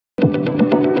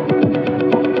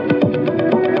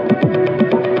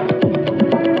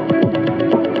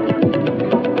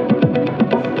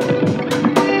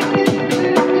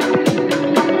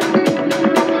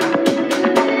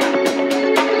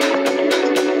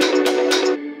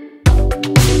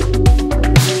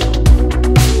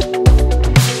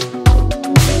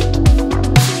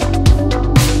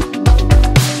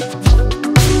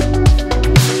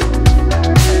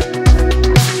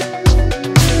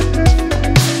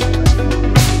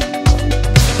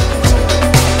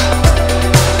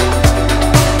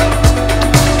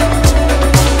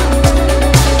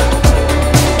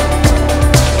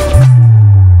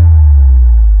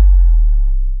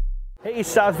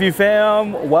Southview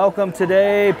fam, welcome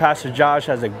today. Pastor Josh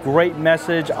has a great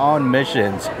message on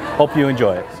missions. Hope you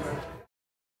enjoy it.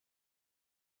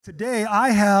 Today,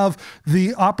 I have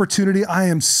the opportunity. I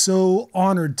am so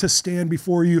honored to stand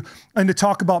before you and to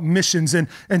talk about missions and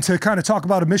to kind of talk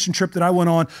about a mission trip that I went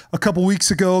on a couple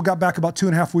weeks ago, got back about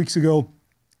 2.5 weeks ago.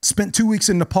 Spent 2 weeks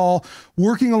in Nepal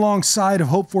working alongside of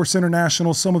Hope Force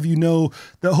International. Some of you know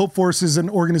that Hope Force is an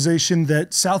organization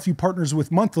that Southview partners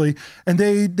with monthly, and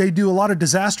they do a lot of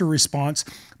disaster response.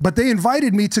 But they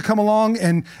invited me to come along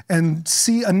and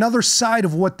see another side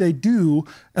of what they do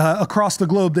across the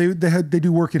globe. They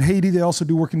do work in Haiti. They also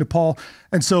do work in Nepal.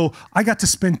 And so I got to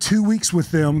spend 2 weeks with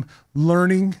them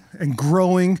learning and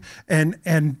growing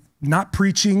and not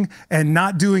preaching and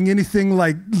not doing anything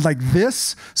like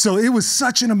this. So it was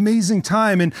such an amazing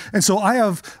time. And so I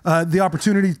have the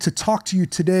opportunity to talk to you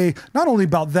today, not only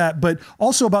about that, but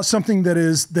also about something that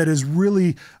is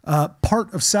really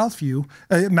part of Southview.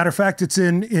 Matter of fact, it's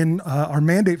in our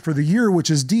mandate for the year,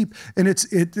 which is deep. And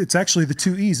it's actually the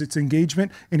 2 E's. It's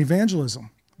engagement and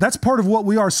evangelism. That's part of what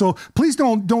we are. So please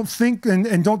don't think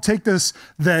and don't take this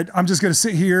that I'm just going to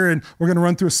sit here and we're going to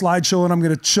run through a slideshow and I'm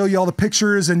going to show you all the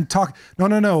pictures and talk.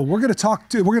 No. We're going to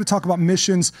talk about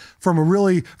missions from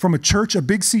a church, a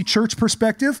Big C church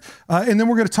perspective. And then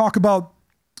we're going to talk about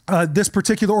this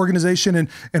particular organization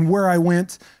and where I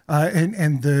went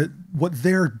and what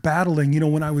they're battling. You know,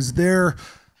 when I was there,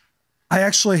 I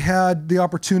actually had the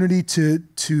opportunity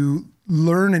to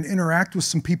learn and interact with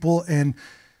some people and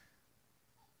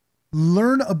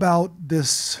learn about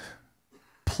this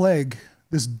plague,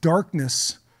 this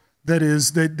darkness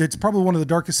that's probably one of the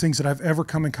darkest things that I've ever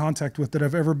come in contact with, that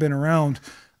I've ever been around.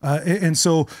 And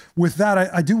so with that,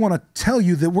 I do want to tell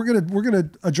you that we're gonna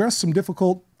address some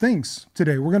difficult things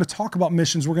today. We're going to talk about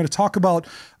missions. We're going to talk about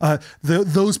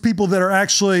those people that are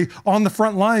actually on the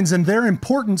front lines and their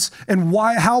importance and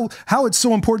how it's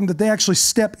so important that they actually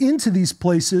step into these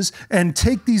places and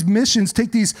take these missions,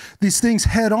 take these things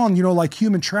head on, you know, like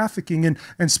human trafficking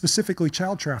and specifically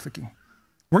child trafficking.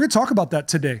 We're going to talk about that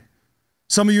today.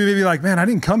 Some of you may be like, man, I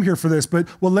didn't come here for this, but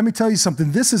well, let me tell you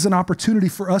something. This is an opportunity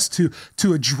for us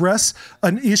to address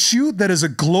an issue that is a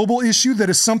global issue, that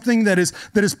is something that is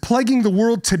plaguing the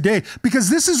world today. Because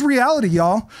this is reality,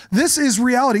 y'all. This is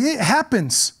reality. It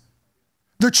happens.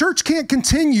 The church can't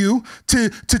continue to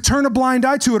turn a blind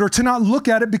eye to it or to not look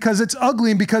at it because it's ugly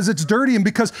and because it's dirty and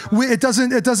because it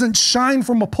doesn't shine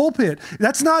from a pulpit.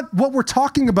 That's not what we're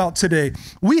talking about today.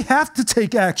 We have to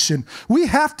take action. We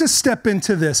have to step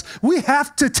into this. We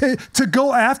have to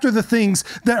go after the things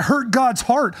that hurt God's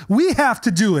heart. We have to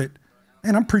do it.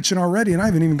 And I'm preaching already and I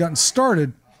haven't even gotten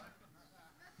started.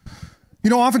 You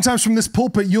know, oftentimes from this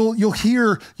pulpit, you'll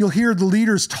hear the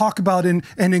leaders talk about and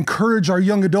encourage our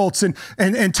young adults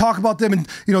and talk about them and,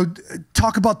 you know,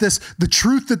 talk about the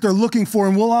truth that they're looking for.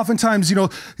 And we'll oftentimes, you know,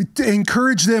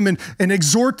 encourage them and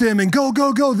exhort them and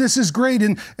go, this is great.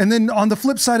 And then on the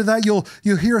flip side of that, you'll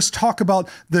hear us talk about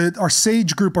our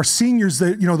sage group, our seniors,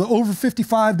 that, you know, the over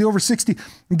 55, the over 60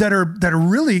 that are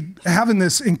really having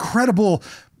this incredible,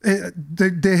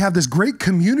 they have this great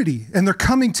community and they're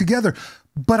coming together.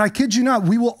 But I kid you not,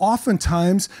 we will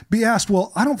oftentimes be asked,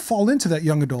 well, I don't fall into that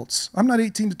young adults. I'm not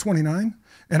 18 to 29,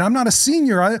 and I'm not a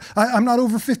senior. I'm not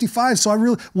over 55,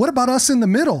 so what about us in the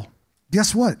middle?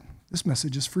 Guess what? This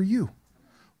message is for you.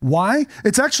 Why?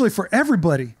 It's actually for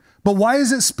everybody. But why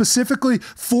is it specifically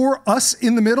for us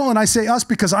in the middle? And I say us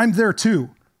because I'm there too.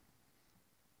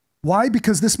 Why?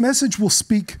 Because this message will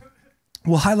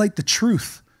highlight the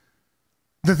truth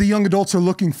that the young adults are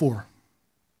looking for.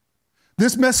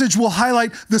 This message will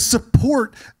highlight the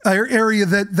support area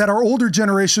that our older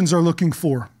generations are looking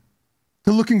for.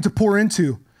 They're looking to pour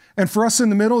into. And for us in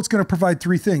the middle, it's going to provide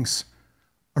 3 things: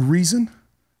 a reason,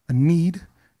 a need,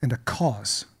 and a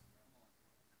cause.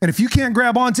 And if you can't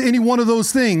grab onto any one of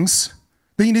those things,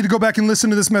 then you need to go back and listen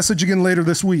to this message again later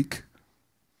this week.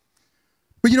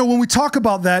 But, you know, when we talk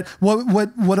about that,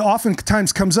 what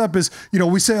oftentimes comes up is, you know,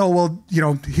 we say, oh, well, you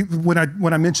know, when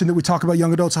I mentioned that we talk about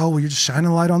young adults, oh, well, you're just shining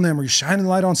a light on them or you're shining a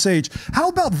light on Sage. How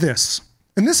about this?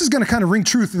 And this is going to kind of ring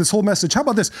true through this whole message. How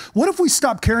about this? What if we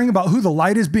stop caring about who the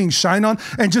light is being shined on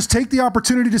and just take the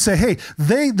opportunity to say, hey,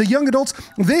 the young adults,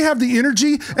 they have the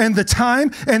energy and the time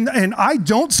and I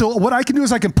don't. So what I can do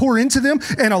is I can pour into them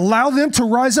and allow them to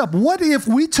rise up. What if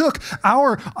we took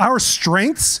our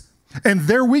strengths and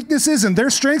their weaknesses and their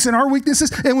strengths and our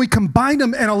weaknesses, and we combined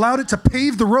them and allowed it to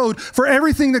pave the road for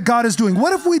everything that God is doing?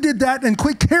 What if we did that and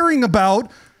quit caring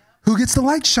about who gets the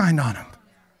light shined on them?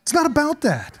 It's not about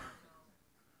that.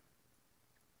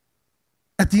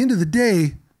 At the end of the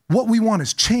day, what we want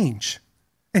is change.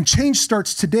 And change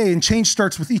starts today, and change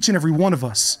starts with each and every one of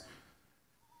us.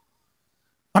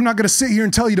 I'm not going to sit here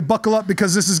and tell you to buckle up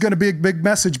because this is going to be a big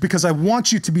message, because I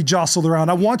want you to be jostled around.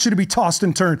 I want you to be tossed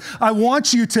and turned. I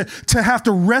want you to have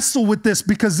to wrestle with this,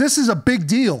 because this is a big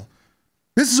deal.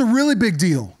 This is a really big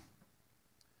deal.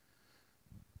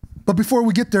 But before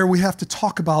we get there, we have to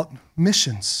talk about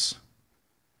missions.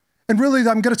 And really,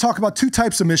 I'm going to talk about two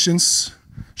types of missions: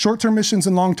 short-term missions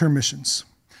and long-term missions.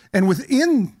 And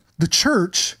within the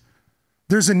church,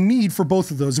 there's a need for both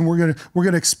of those, and we're going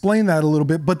to explain that a little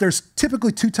bit. But there's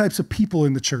typically two types of people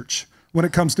in the church when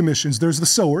it comes to missions. There's the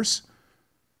sowers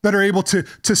that are able to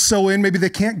sow in. Maybe they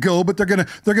can't go, but they're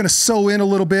gonna sow in a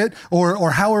little bit,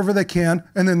 or however they can.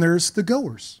 And then there's the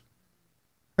goers.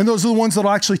 And those are the ones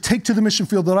that'll actually take to the mission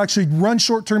field, that'll actually run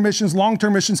short-term missions,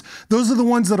 long-term missions. Those are the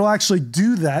ones that'll actually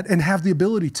do that and have the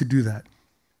ability to do that.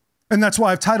 And that's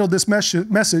why I've titled this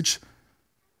message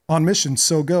on missions,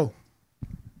 So Go.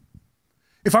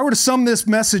 If I were to sum this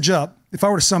message up, if I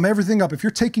were to sum everything up, if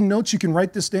you're taking notes, you can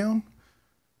write this down.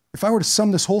 If I were to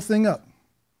sum this whole thing up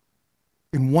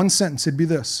in one sentence, it'd be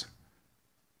this: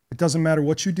 it doesn't matter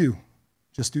what you do,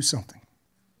 just do something.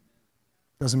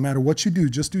 Doesn't matter what you do,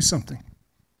 just do something.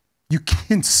 You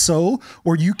can sow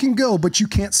or you can go, but you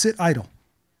can't sit idle.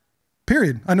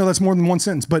 Period. I know that's more than one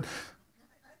sentence, but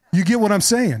you get what I'm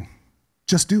saying.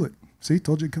 Just do it. See,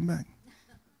 told you to come back.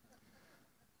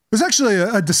 There's actually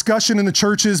a discussion in the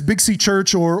churches, Big C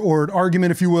Church, or an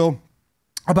argument, if you will,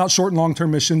 about short and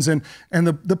long-term missions and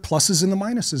the pluses and the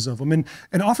minuses of them.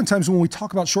 And oftentimes when we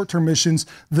talk about short-term missions,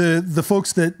 the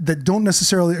folks that don't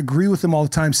necessarily agree with them all the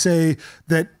time say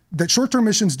that short-term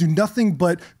missions do nothing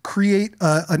but create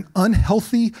an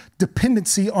unhealthy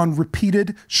dependency on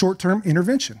repeated short-term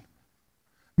intervention.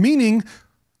 Meaning,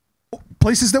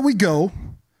 places that we go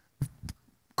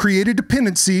create a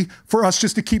dependency for us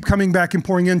just to keep coming back and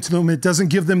pouring into them. It doesn't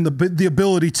give them the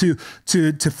ability to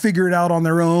figure it out on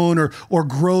their own or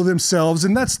grow themselves.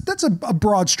 And that's a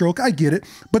broad stroke. I get it.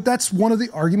 But that's one of the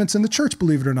arguments in the church,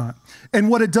 believe it or not. And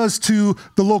what it does to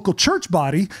the local church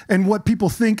body, and what people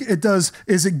think it does,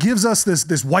 is it gives us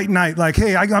this white knight, like,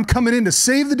 hey, I'm coming in to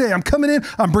save the day. I'm coming in,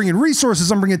 I'm bringing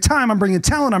resources, I'm bringing time, I'm bringing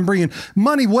talent, I'm bringing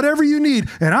money, whatever you need,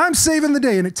 and I'm saving the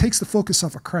day. And it takes the focus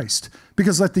off of Christ,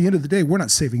 because at the end of the day, we're not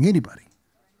saving anybody,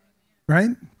 right?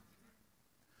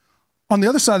 On the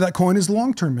other side of that coin is the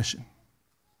long-term mission.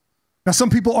 Now, some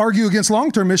people argue against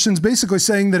long-term missions, basically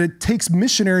saying that it takes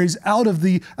missionaries out of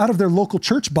their local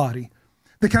church body.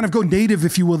 They kind of go native,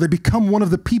 if you will. They become one of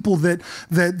the people that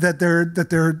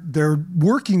they're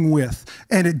working with,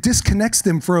 and it disconnects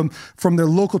them from their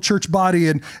local church body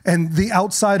and the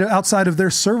outside of their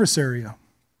service area.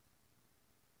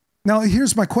 Now,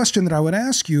 here's my question that I would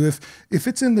ask you: if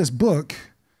it's in this book,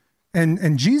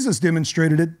 and Jesus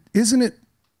demonstrated it, isn't it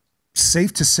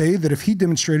safe to say that if he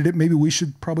demonstrated it, maybe we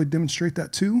should probably demonstrate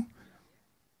that too?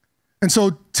 And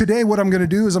so today, what I'm going to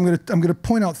do is I'm going to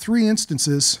point out 3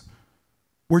 instances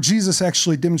where Jesus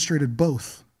actually demonstrated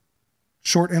both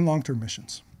short and long-term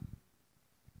missions.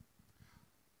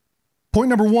 Point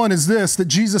number 1 is this: that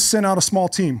Jesus sent out a small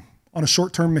team on a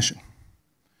short-term mission.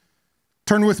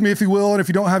 Turn with me, if you will, and if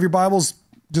you don't have your Bibles,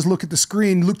 just look at the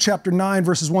screen. Luke chapter 9,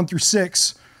 verses 1 through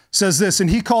 6 says this: and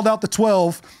he called out the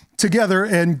 12 together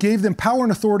and gave them power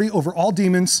and authority over all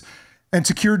demons and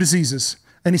to cure diseases.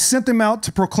 And he sent them out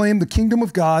to proclaim the kingdom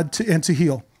of God and to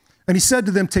heal. And he said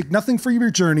to them, take nothing for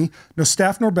your journey, no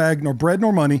staff nor bag, nor bread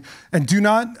nor money, and do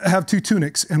not have 2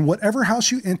 tunics. And whatever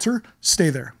house you enter, stay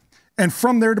there. And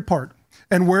from there depart.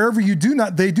 And wherever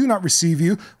they do not receive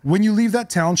you, when you leave that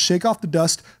town, shake off the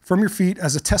dust from your feet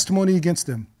as a testimony against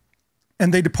them.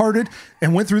 And they departed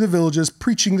and went through the villages,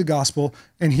 preaching the gospel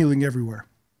and healing everywhere.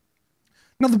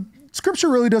 Now, the scripture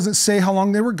really doesn't say how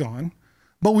long they were gone,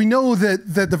 but we know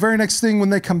that the very next thing when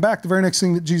they come back, the very next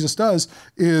thing that Jesus does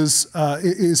is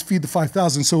feed the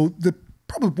 5,000. So they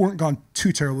probably weren't gone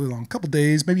too terribly long, a couple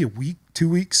days, maybe a week, 2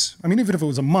 weeks. I mean, even if it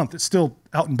was a month, it's still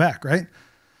out and back, right?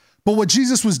 But what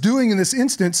Jesus was doing in this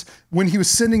instance, when he was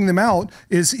sending them out,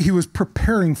 is he was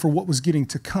preparing for what was getting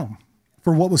to come,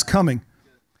 for what was coming.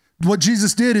 What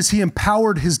Jesus did is he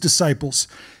empowered his disciples.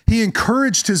 He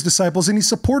encouraged his disciples and he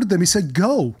supported them. He said,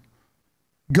 go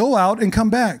out and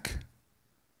come back.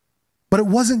 But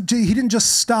he didn't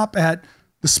just stop at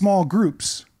the small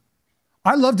groups.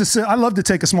 I love to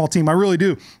take a small team. I really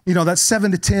do. You know, that's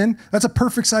 7 to 10. That's a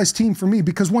perfect size team for me,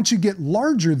 because once you get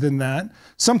larger than that,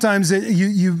 sometimes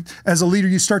you as a leader,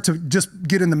 you start to just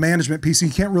get in the management piece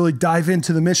and you can't really dive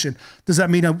into the mission. Does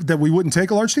that mean that we wouldn't take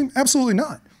a large team? Absolutely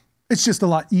not. It's just a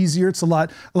lot easier. It's a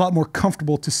lot more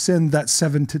comfortable to send that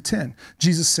 7 to 10.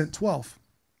 Jesus sent 12.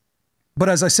 But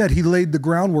as I said, he laid the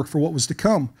groundwork for what was to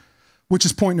come, which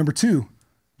is point number 2.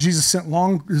 Jesus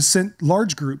sent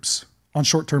large groups on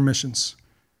short-term missions.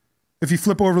 If you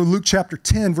flip over to Luke chapter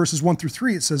 10, verses 1 through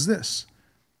 3, it says this.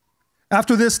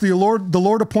 After this, the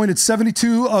Lord appointed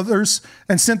 72 others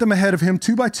and sent them ahead of him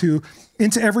 2 by 2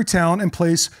 into every town and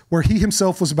place where he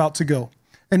himself was about to go.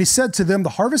 And he said to them, the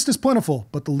harvest is plentiful,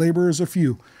 but the laborers are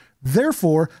few.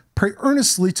 Therefore, pray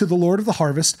earnestly to the Lord of the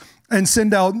harvest and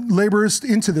send out laborers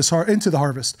into the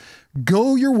harvest.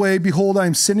 Go your way. Behold, I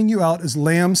am sending you out as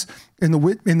lambs in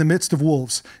the midst of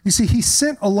wolves. You see, he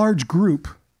sent a large group,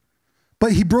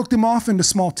 but he broke them off into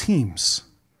small teams.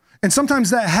 And sometimes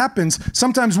that happens.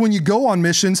 Sometimes when you go on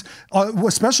missions,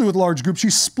 especially with large groups, you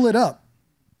split up.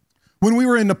 When we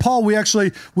were in Nepal, we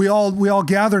all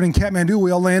gathered in Kathmandu.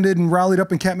 We all landed and rallied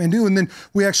up in Kathmandu. And then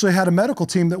we actually had a medical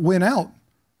team that went out,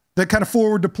 that kind of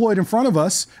forward deployed in front of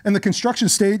us. And the construction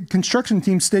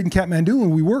team stayed in Kathmandu,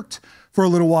 and we worked for a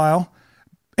little while.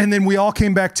 And then we all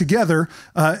came back together.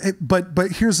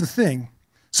 But here's the thing.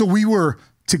 So we were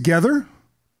together,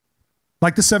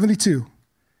 like the 72.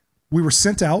 We were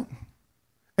sent out,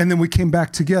 and then we came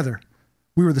back together.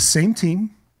 We were the same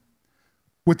team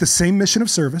with the same mission of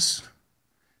service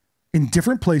in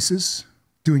different places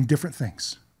doing different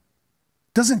things.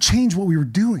 Doesn't change what we were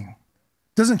doing.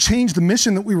 Doesn't change the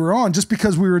mission that we were on just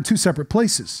because we were in 2 separate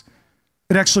places.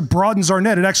 It actually broadens our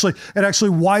net. It actually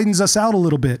widens us out a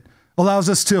little bit, allows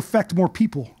us to affect more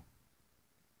people.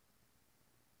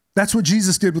 That's what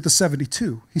Jesus did with the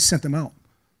 72. He sent them out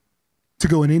to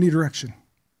go in any direction.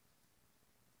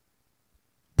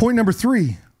 Point number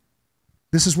 3,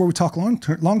 this is where we talk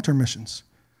long-term missions,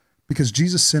 because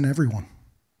Jesus sent everyone.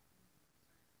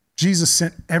 Jesus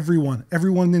sent everyone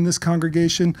in this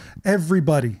congregation,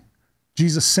 everybody.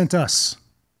 Jesus sent us.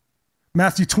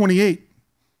 Matthew 28,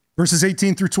 verses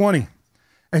 18 through 20.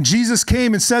 And Jesus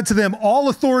came and said to them, all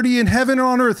authority in heaven and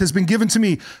on earth has been given to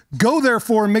me. Go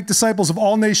therefore and make disciples of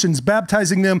all nations,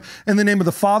 baptizing them in the name of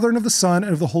the Father and of the Son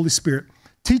and of the Holy Spirit,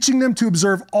 teaching them to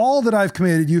observe all that I've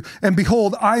commanded you. And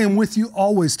behold, I am with you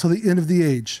always till the end of the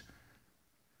age.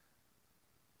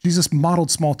 Jesus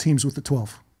modeled small teams with the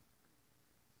 12.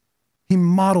 He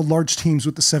modeled large teams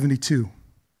with the 72.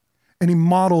 And he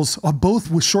models both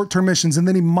with short-term missions, and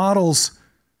then he models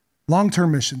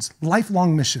long-term missions,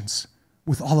 lifelong missions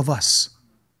with all of us.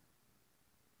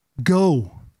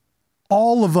 Go.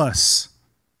 All of us.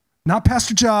 Not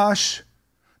Pastor Josh,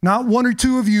 not 1 or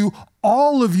 2 of you.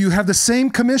 All of you have the same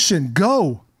commission.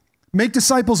 Go. Make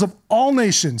disciples of all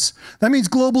nations. That means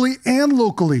globally and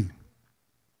locally.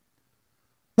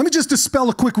 Let me just dispel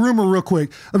a quick rumor real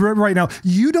quick right now.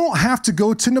 You don't have to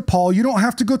go to Nepal. You don't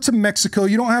have to go to Mexico.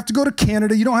 You don't have to go to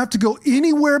Canada. You don't have to go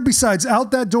anywhere besides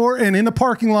out that door and in a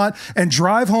parking lot and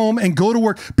drive home and go to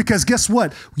work, because guess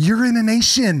what? You're in a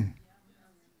nation.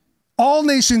 All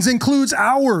nations includes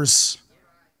ours.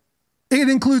 It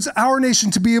includes our nation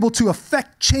to be able to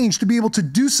affect change, to be able to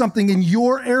do something in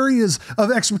your areas of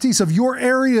expertise, of your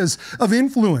areas of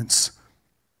influence.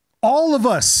 All of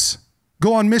us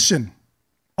go on mission.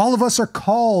 All of us are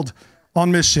called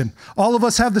on mission. All of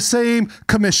us have the same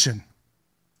commission.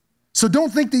 So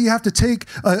don't think that you have to take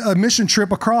a mission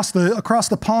trip across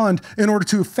the pond in order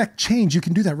to affect change. You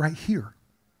can do that right here.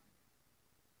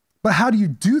 But how do you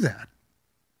do that?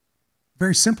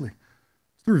 Very simply,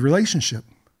 through relationship.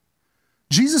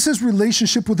 Jesus'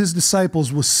 relationship with his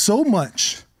disciples was so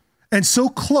much and so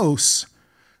close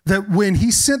that when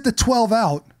he sent the 12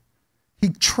 out, he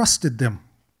trusted them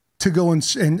to go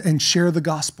and share the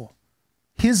gospel,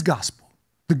 his gospel,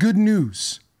 the good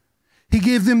news. He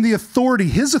gave them the authority,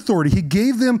 his authority. He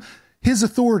gave them his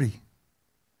authority,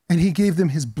 and he gave them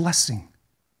his blessing.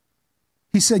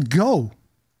 He said, go.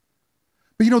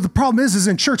 But the problem is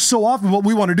in church, so often what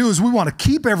we want to do is we want to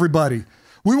keep everybody.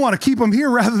 We want to keep them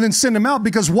here rather than send them out,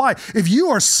 because why? If you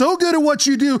are so good at what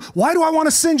you do, why do I want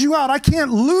to send you out? I can't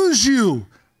lose you.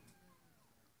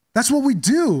 That's what we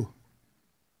do.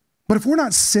 But if we're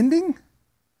not sending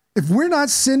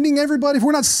everybody, if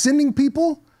we're not sending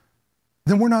people,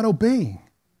 then we're not obeying.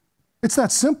 It's that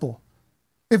simple.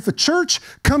 If the church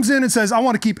comes in and says, I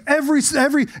want to keep every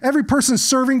person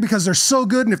serving because they're so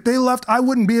good, and if they left, I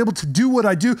wouldn't be able to do what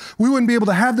I do. We wouldn't be able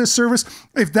to have this service.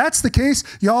 If that's the case,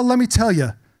 y'all, let me tell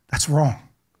you, that's wrong.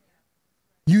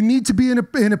 You need to be in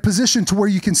a position to where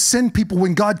you can send people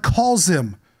when God calls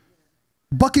them.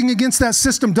 Bucking against that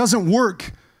system doesn't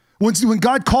work. When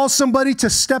God calls somebody to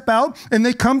step out and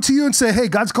they come to you and say, hey,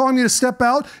 God's calling me to step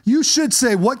out, you should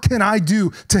say, what can I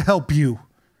do to help you?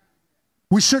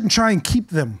 We shouldn't try and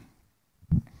keep them.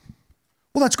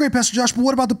 Well, that's great, Pastor Josh, but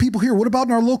what about the people here? What about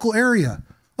in our local area?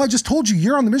 Well, I just told you,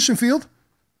 you're on the mission field.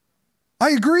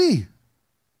 I agree.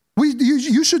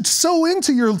 You should sow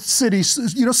into your city,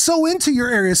 sow into your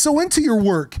area, sow into your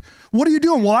work. What are you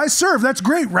doing? Well, I serve. That's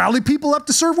great. Rally people up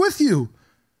to serve with you.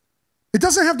 It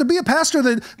doesn't have to be a pastor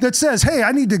that says, hey,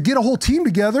 I need to get a whole team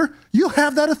together. You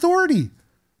have that authority.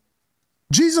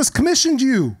 Jesus commissioned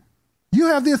you. You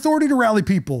have the authority to rally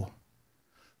people.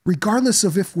 Regardless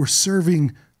of if we're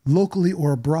serving locally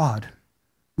or abroad,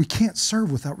 we can't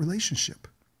serve without relationship.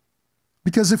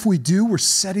 Because if we do, we're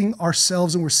setting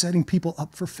ourselves and we're setting people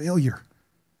up for failure.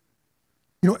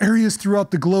 Areas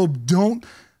throughout the globe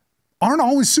aren't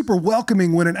always super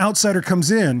welcoming when an outsider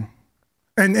comes in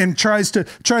and tries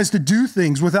to do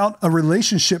things without a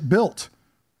relationship built.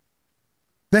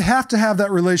 They have to have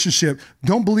that relationship.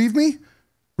 Don't believe me?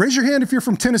 Raise your hand if you're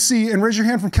from Tennessee and raise your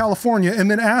hand from California,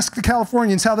 and then ask the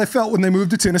Californians how they felt when they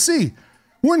moved to Tennessee.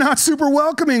 We're not super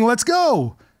welcoming. Let's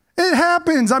go. It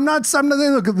happens. I'm not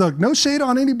look, no shade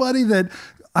on anybody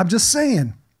I'm just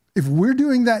saying, if we're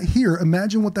doing that here,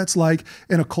 imagine what that's like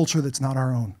in a culture that's not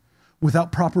our own.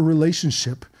 Without proper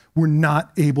relationship, we're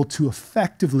not able to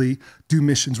effectively do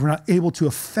missions. We're not able to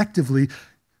effectively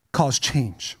cause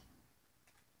change.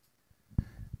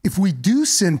 If we do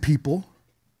send people,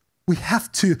 we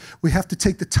have to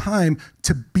take the time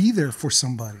to be there for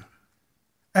somebody.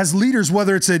 As leaders,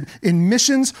 whether it's in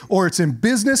missions or it's in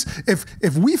business,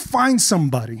 if we find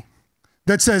somebody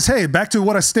that says, hey, back to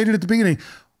what I stated at the beginning,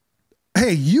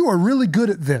 hey, you are really good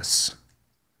at this.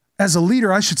 As a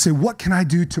leader, I should say, what can I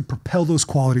do to propel those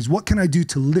qualities? What can I do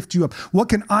to lift you up? What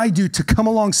can I do to come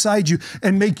alongside you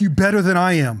and make you better than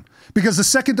I am? Because the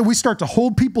second that we start to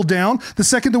hold people down, the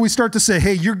second that we start to say,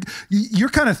 hey, you're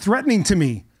kind of threatening to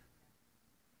me,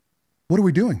 what are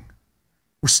we doing?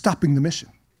 We're stopping the mission.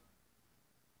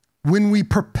 When we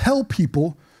propel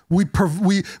people, we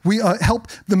help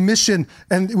the mission,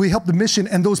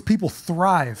 and those people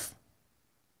thrive.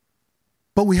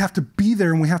 But we have to be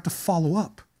there and we have to follow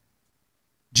up.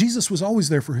 Jesus was always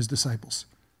there for his disciples.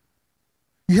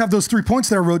 You have those 3 points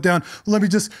that I wrote down. Let me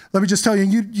just tell you,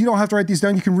 you don't have to write these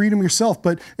down. You can read them yourself.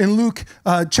 But in Luke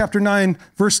chapter 9,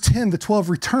 verse 10, the 12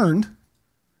 returned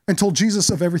and told Jesus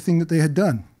of everything that they had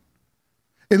done.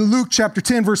 In Luke chapter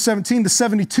 10, verse 17, the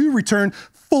 72 returned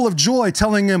full of joy,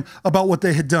 telling him about what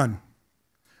they had done.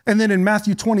 And then in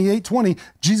Matthew 28:20,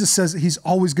 Jesus says that he's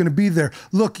always going to be there.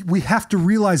 Look, we have to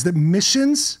realize that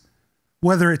missions,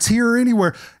 whether it's here or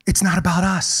anywhere, it's not about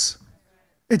us.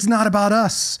 It's not about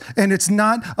us. And it's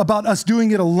not about us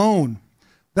doing it alone.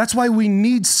 That's why we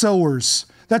need sowers.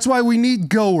 That's why we need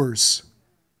goers.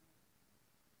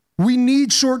 We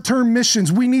need short-term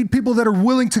missions. We need people that are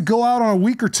willing to go out on a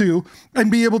week or two and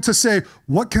be able to say,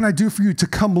 what can I do for you to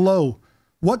come low?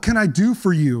 What can I do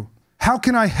for you? How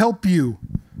can I help you?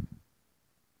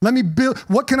 Let me build.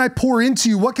 What can I pour into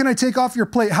you? What can I take off your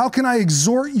plate? How can I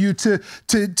exhort you to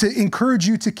encourage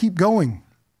you to keep going?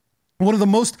 One of the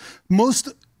most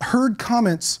heard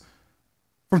comments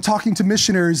from talking to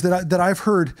missionaries that I've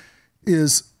heard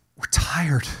is, we're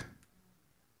tired.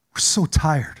 We're so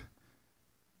tired.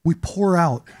 We pour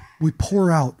out,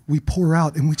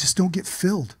 and we just don't get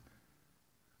filled.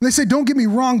 And they say, don't get me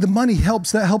wrong, the money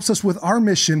helps. That helps us with our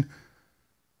mission.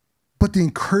 But the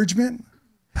encouragement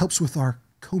helps with our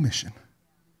co-mission.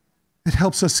 It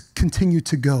helps us continue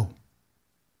to go.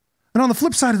 And on the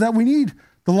flip side of that, we need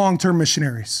the long-term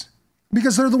missionaries,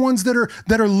 because they're the ones that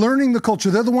are learning the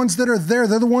culture. They're the ones that are there.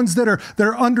 They're the ones that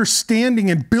are understanding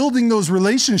and building those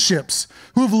relationships,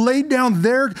 who have laid down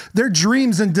their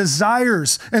dreams and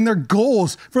desires and their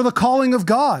goals for the calling of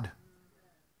God.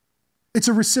 It's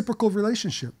a reciprocal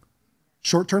relationship.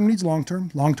 Short-term needs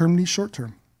long-term. Long-term needs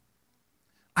short-term.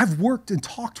 I've worked and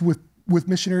talked with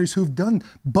missionaries who've done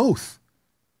both.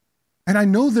 And I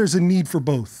know there's a need for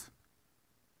both.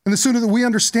 And the sooner that we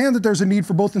understand that there's a need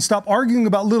for both and stop arguing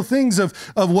about little things of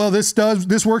well,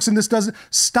 this works and this doesn't,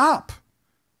 stop.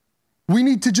 We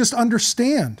need to just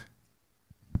understand.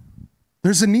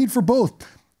 There's a need for both.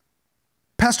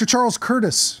 Pastor Charles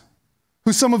Curtis,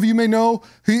 who some of you may know,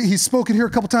 he's spoken here a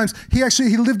couple times. He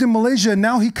lived in Malaysia, and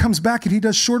now he comes back and he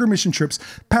does shorter mission trips.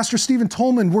 Pastor Stephen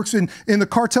Tolman works in the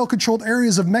cartel-controlled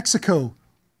areas of Mexico.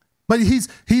 But he's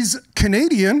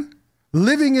Canadian,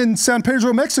 living in San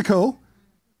Pedro, Mexico,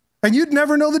 and you'd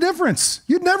never know the difference.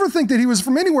 You'd never think that he was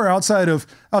from anywhere outside of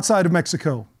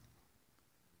Mexico.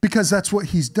 Because that's what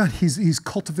he's done. He's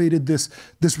cultivated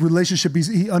this relationship.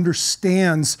 He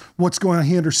understands what's going on.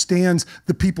 He understands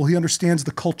the people. He understands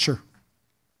the culture.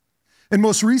 And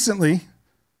most recently,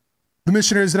 the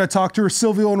missionaries that I talked to are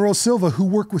Silvio and Rose Silva, who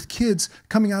work with kids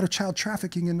coming out of child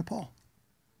trafficking in Nepal.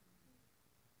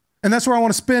 And that's where I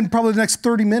want to spend probably the next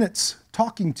 30 minutes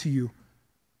talking to you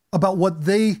about what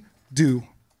they do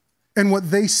and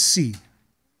what they see.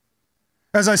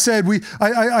 As I said,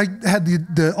 I had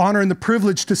the honor and the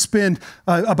privilege to spend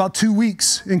about 2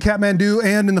 weeks in Kathmandu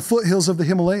and in the foothills of the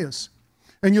Himalayas.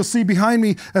 And you'll see behind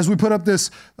me, as we put up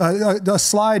this the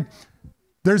slide,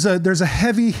 there's a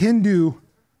heavy Hindu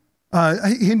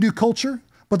culture,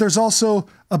 but there's also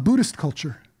a Buddhist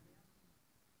culture.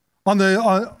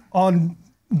 On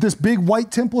this big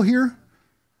white temple here,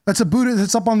 that's a Buddha.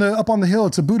 That's up on the hill.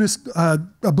 It's a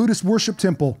Buddhist worship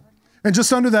temple. And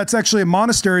just under that's actually a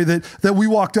monastery that we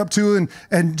walked up to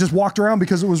and just walked around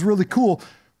because it was really cool.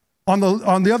 On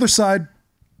the other side,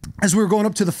 as we were going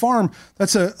up to the farm,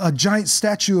 that's a giant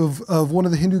statue of one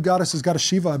of the Hindu goddesses, Goddess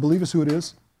Shiva, I believe is who it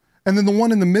is. And then the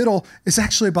one in the middle is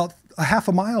actually about a half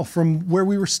a mile from where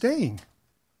we were staying.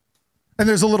 And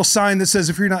there's a little sign that says,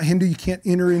 if you're not Hindu, you can't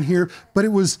enter in here. But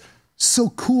it was so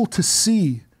cool to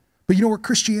see. But you know where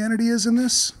Christianity is in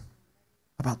this?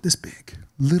 About this big,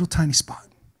 little tiny spot.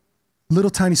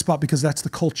 Little tiny spot, because that's the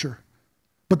culture.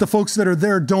 But the folks that are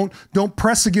there don't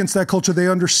press against that culture. They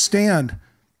understand.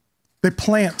 They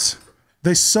plant.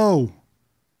 They sow.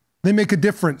 They make a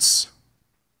difference.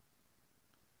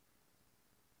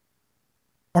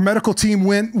 Our medical team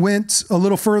went a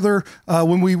little further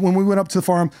when we went up to the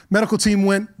farm. Medical team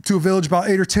went to a village about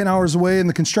 8 or 10 hours away, and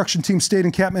the construction team stayed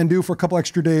in Kathmandu for a couple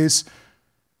extra days.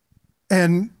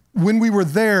 And when we were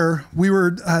there, we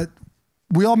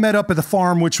all met up at the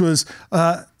farm, which was,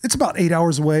 it's about 8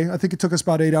 hours away. I think it took us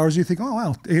about 8 hours. You think, oh,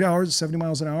 wow, 8 hours, 70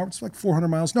 miles an hour. It's like 400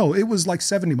 miles. No, it was like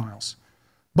 70 miles.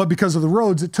 But because of the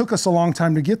roads, it took us a long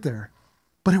time to get there.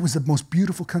 But it was the most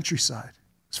beautiful countryside.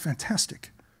 It was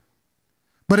fantastic.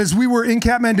 But as we were in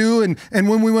Kathmandu and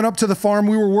when we went up to the farm,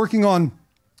 we were working on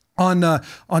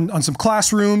some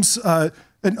classrooms.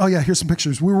 And oh yeah, here's some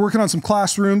pictures. We were working on some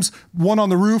classrooms, one on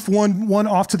the roof, one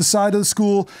off to the side of the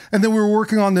school. And then we were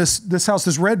working on this house.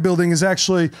 This red building is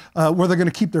actually where they're going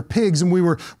to keep their pigs. And we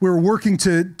were working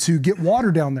to get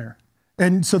water down there.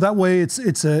 And so that way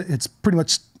it's pretty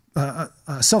much a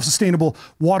self-sustainable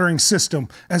watering system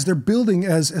as they're building,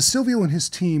 as Silvio and his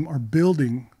team are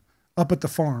building up at the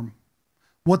farm.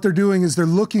 What they're doing is they're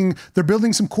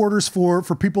building some quarters for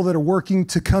people that are working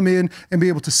to come in and be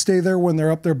able to stay there when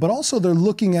they're up there. But also they're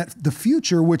looking at the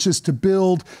future, which is to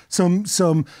build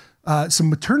some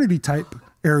maternity type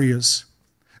areas.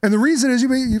 And the reason is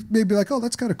you may be like, oh,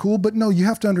 that's kind of cool. But no, you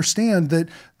have to understand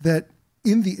that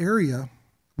in the area,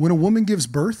 when a woman gives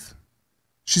birth,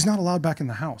 she's not allowed back in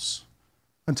the house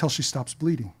until she stops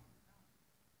bleeding.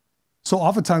 So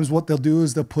oftentimes what they'll do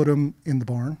is they'll put them in the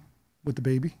barn with the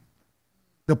baby.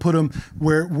 They'll put them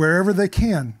wherever they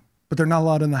can, but they're not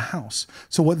allowed in the house.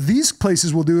 So what these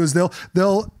places will do is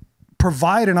they'll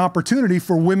provide an opportunity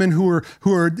for women who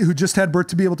just had birth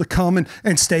to be able to come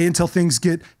and stay until things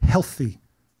get healthy.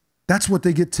 That's what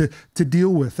they get to deal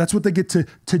with. That's what they get to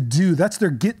do. That's their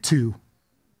get to.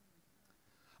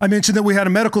 I mentioned that we had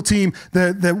a medical team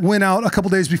that went out a couple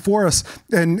days before us,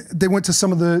 and they went to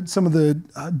some of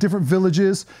the different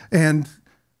villages, and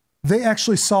they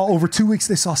actually saw over 2 weeks.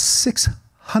 They saw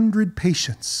 600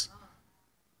 patients.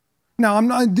 Now,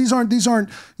 these aren't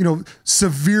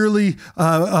severely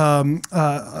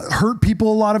hurt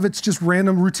people. A lot of it's just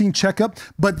random routine checkup.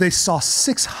 But they saw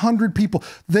 600 people.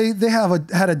 They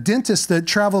had a dentist that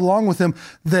traveled along with them.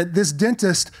 That this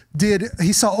dentist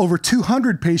he saw over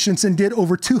 200 patients and did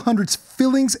over 200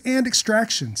 fillings and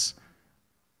extractions.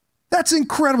 That's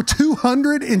incredible.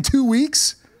 200 in 2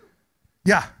 weeks.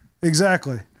 Yeah,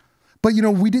 exactly. But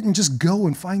we didn't just go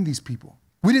and find these people.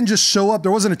 We didn't just show up.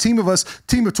 There wasn't a team of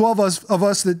 12 of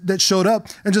us that showed up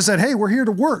and just said, hey, we're here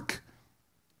to work.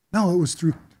 No, it was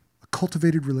through a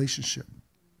cultivated relationship,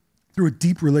 through a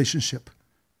deep relationship.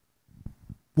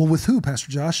 Well, with who, Pastor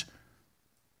Josh?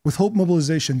 With Hope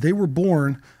Mobilization. They were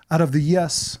born out of the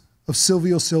yes of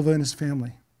Silvio Silva and his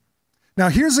family. Now,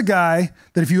 here's a guy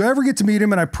that if you ever get to meet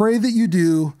him, and I pray that you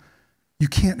do, you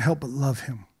can't help but love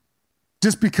him.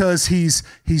 Just because he's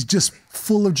just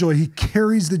full of joy. He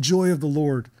carries the joy of the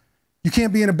Lord. You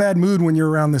can't be in a bad mood when you're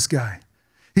around this guy.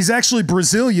 He's actually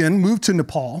Brazilian, moved to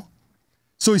Nepal.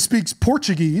 So he speaks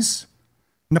Portuguese,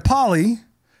 Nepali,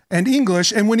 and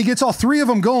English. And when he gets all three of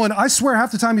them going, I swear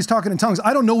half the time he's talking in tongues.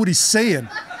 I don't know what he's saying.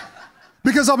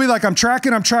 Because I'll be like, I'm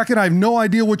tracking. I have no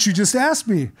idea what you just asked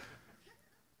me.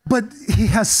 But he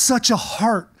has such a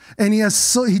heart. And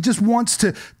he just wants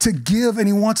to give, and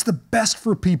he wants the best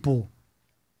for people.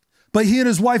 But he and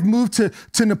his wife moved to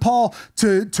Nepal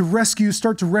to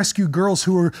start to rescue girls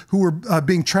who were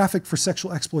being trafficked for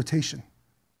sexual exploitation.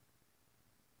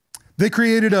 They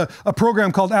created a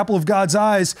program called Apple of God's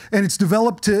Eyes, and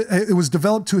it was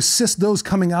developed to assist those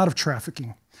coming out of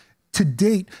trafficking. To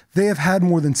date, they have had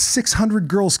more than 600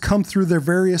 girls come through their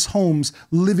various homes,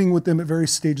 living with them at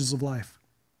various stages of life.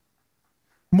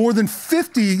 More than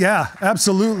 50, yeah,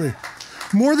 absolutely.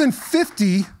 More than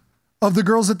 50 of the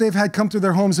girls that they've had come through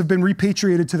their homes have been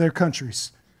repatriated to their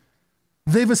countries.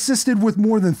 They've assisted with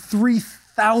more than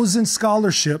 3,000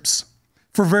 scholarships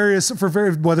for various,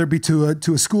 whether it be to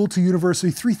a school, to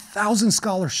university, 3,000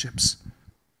 scholarships.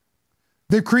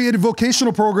 They've created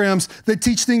vocational programs that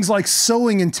teach things like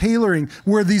sewing and tailoring,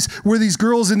 where these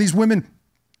girls and these women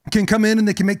can come in and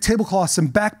they can make tablecloths and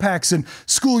backpacks and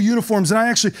school uniforms.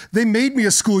 And they made me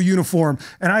a school uniform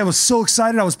and I was so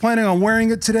excited. I was planning on wearing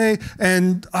it today.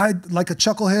 And like a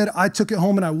chucklehead, I took it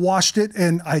home and I washed it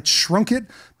and I shrunk it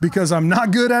because I'm not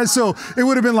good at it. So it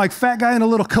would have been like fat guy in a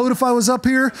little coat if I was up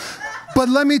here. But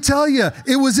let me tell you,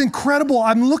 it was incredible.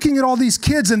 I'm looking at all these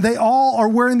kids and they all are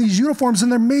wearing these uniforms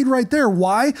and they're made right there.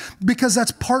 Why? Because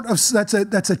that's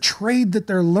a trade that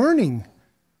they're learning.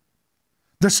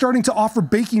 They're starting to offer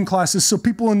baking classes so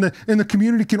people in the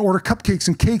community can order cupcakes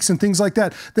and cakes and things like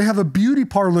that. They have a beauty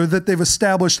parlor that they've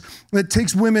established that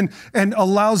takes women and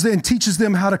allows them and teaches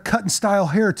them how to cut and style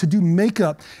hair, to do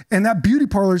makeup. And that beauty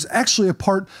parlor is actually a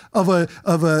part of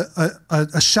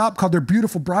a shop called their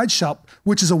Beautiful Bride Shop,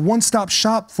 which is a one-stop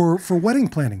shop for wedding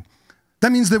planning.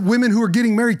 That means that women who are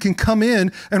getting married can come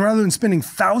in and rather than spending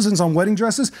thousands on wedding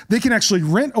dresses, they can actually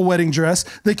rent a wedding dress.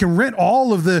 They can rent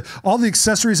all the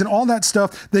accessories and all that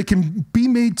stuff. They can be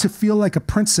made to feel like a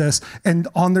princess and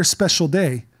on their special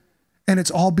day. And it's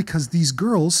all because these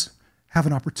girls have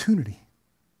an opportunity.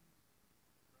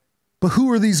 But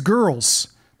who are these girls?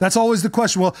 That's always the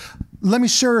question. Well, let me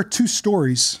share 2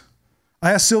 stories.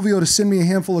 I asked Silvio to send me a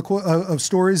handful of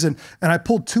stories and I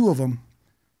pulled 2 of them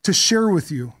to share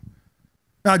with you.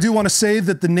 Now, I do want to say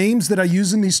that the names that I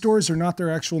use in these stories are not their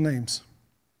actual names.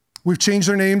 We've changed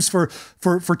their names for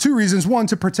 2 reasons. One,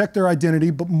 to protect their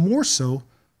identity, but more so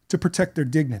to protect their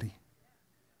dignity.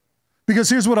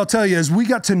 Because here's what I'll tell you, as we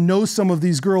got to know some of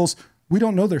these girls, we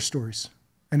don't know their stories.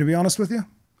 And to be honest with you,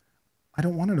 I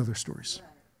don't want to know their stories.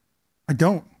 I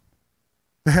don't.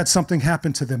 They had something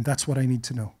happen to them. That's what I need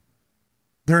to know.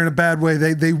 They're in a bad way.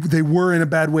 They were in a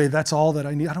bad way. That's all that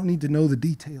I need. I don't need to know the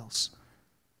details.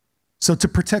 So to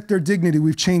protect their dignity,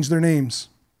 we've changed their names.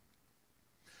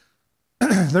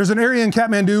 There's an area in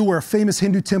Kathmandu where a famous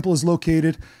Hindu temple is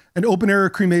located and open-air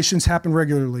cremations happen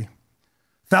regularly.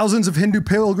 Thousands of Hindu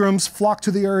pilgrims flock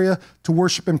to the area to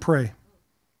worship and pray.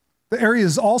 The area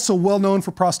is also well known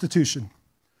for prostitution.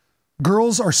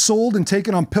 Girls are sold and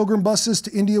taken on pilgrim buses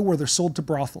to India where they're sold to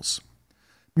brothels.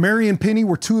 Mary and Penny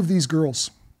were 2 of these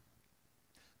girls.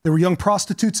 They were young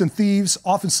prostitutes and thieves,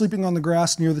 often sleeping on the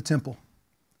grass near the temple.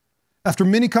 After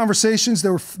many conversations,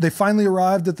 they finally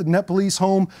arrived at the Nepalese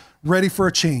home ready for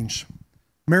a change.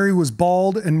 Mary was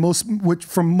bald and most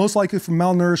likely from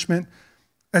malnourishment.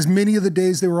 As many of the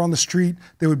days they were on the street,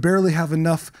 they would barely have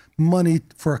enough money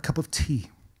for a cup of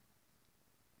tea.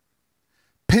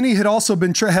 Penny had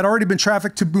already been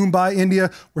trafficked to Mumbai, India,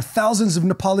 where thousands of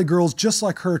Nepali girls just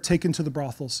like her taken to the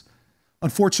brothels.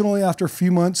 Unfortunately, after a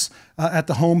few months at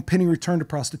the home, Penny returned to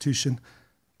prostitution,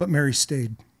 but Mary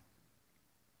stayed.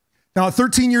 Now, at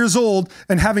 13 years old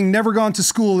and having never gone to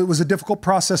school, it was a difficult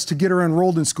process to get her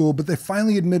enrolled in school, but they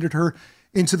finally admitted her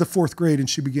into the 4th grade and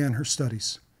she began her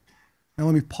studies. Now,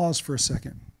 let me pause for a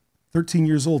second. 13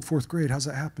 years old, 4th grade, how's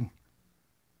that happen?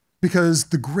 Because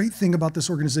the great thing about this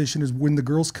organization is when the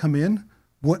girls come in,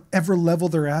 whatever level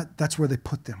they're at, that's where they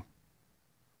put them.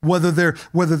 Whether they're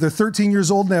 13 years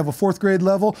old and they have a 4th grade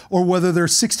level, or whether they're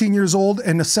 16 years old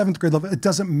and a 7th grade level, it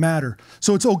doesn't matter.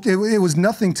 So it's okay. It was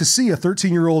nothing to see a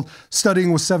 13-year-old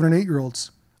studying with 7 and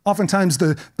 8-year-olds. Oftentimes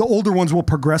the older ones will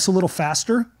progress a little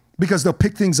faster because they'll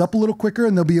pick things up a little quicker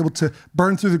and they'll be able to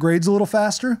burn through the grades a little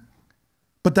faster.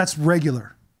 But that's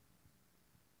regular.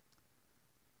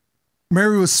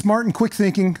 Mary was smart and quick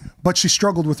thinking, but she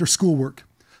struggled with her schoolwork.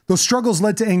 Those struggles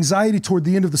led to anxiety toward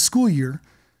the end of the school year,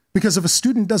 because if a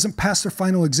student doesn't pass their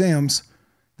final exams,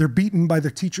 they're beaten by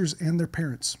their teachers and their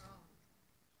parents.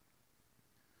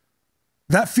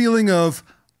 That feeling of,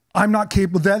 I'm not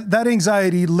capable, that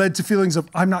anxiety led to feelings of,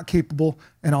 I'm not capable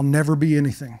and I'll never be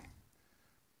anything.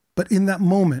 But in that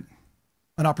moment,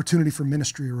 an opportunity for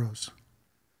ministry arose.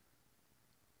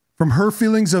 From her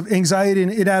feelings of anxiety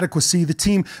and inadequacy, the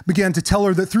team began to tell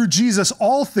her that through Jesus,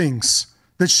 all things,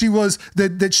 that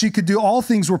she could do, all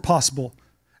things were possible.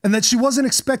 And that she wasn't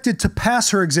expected to pass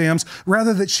her exams,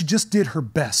 rather that she just did her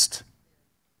best.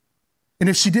 And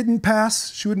if she didn't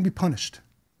pass, she wouldn't be punished.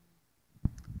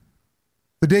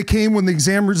 The day came when the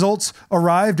exam results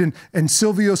arrived, and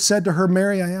Silvio said to her,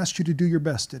 Mary, I asked you to do your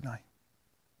best, didn't I?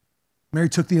 Mary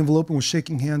took the envelope and was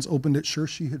shaking hands, opened it, sure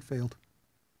she had failed.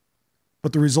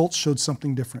 But the results showed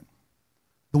something different.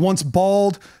 The once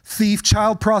bald, thief,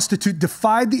 child prostitute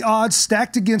defied the odds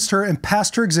stacked against her and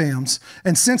passed her exams.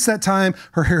 And since that time,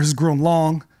 her hair has grown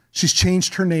long, she's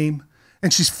changed her name,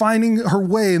 and she's finding her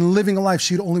way and living a life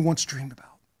she'd only once dreamed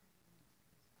about.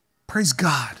 Praise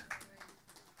God.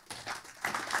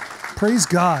 Praise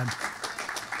God.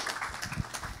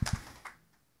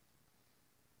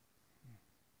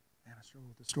 Man, I struggle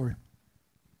with this story.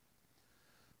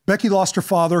 Becky lost her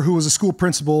father, who was a school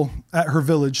principal at her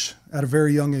village at a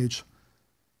very young age.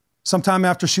 Sometime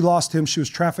after she lost him, she was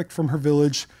trafficked from her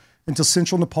village into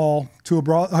central Nepal to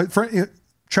a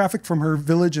trafficked from her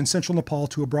village in central Nepal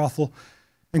to a brothel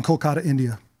in Kolkata,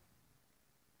 India.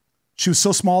 She was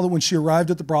so small that when she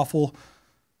arrived at the brothel,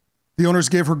 the owners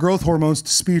gave her growth hormones to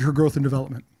speed her growth and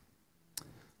development.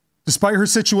 Despite her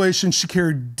situation, she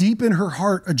carried deep in her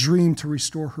heart a dream to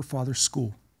restore her father's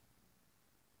school.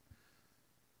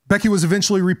 Becky was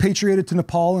eventually repatriated to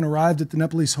Nepal and arrived at the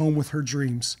Nepalese home with her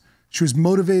dreams. She was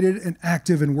motivated and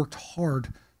active and worked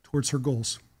hard towards her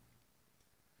goals.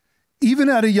 Even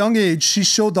at a young age, she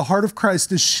showed the heart of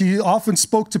Christ as she often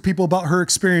spoke to people about her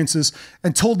experiences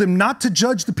and told them not to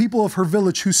judge the people of her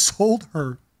village who sold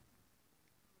her.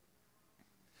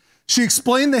 She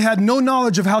explained they had no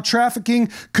knowledge of how trafficking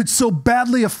could so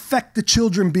badly affect the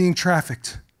children being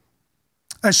trafficked.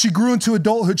 As she grew into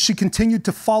adulthood, she continued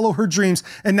to follow her dreams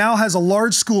and now has a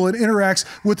large school and interacts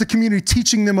with the community,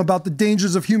 teaching them about the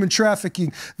dangers of human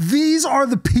trafficking. These are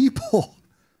the people.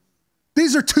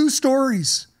 These are two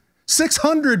stories.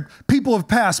 600 people have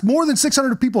passed. More than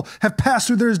 600 people have passed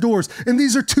through their doors. And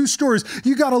these are two stories.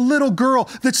 You got a little girl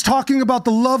that's talking about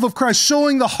the love of Christ,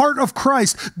 showing the heart of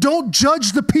Christ. Don't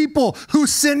judge the people who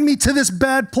sent me to this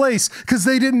bad place because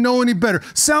they didn't know any better.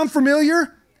 Sound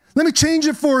familiar? Let me change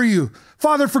it for you.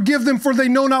 Father, forgive them, for they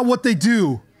know not what they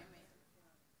do.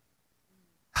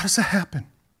 How does that happen?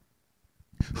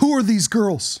 Who are these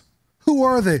girls? Who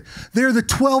are they? They're the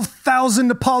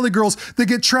 12,000 Nepali girls that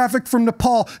get trafficked from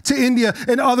Nepal to India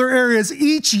and other areas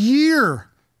each year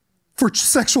for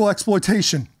sexual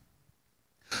exploitation.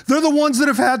 They're the ones that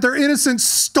have had their innocence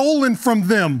stolen from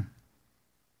them.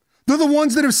 They're the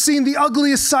ones that have seen the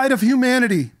ugliest side of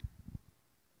humanity.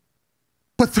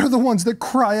 But they're the ones that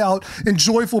cry out in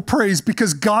joyful praise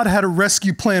because God had a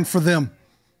rescue plan for them.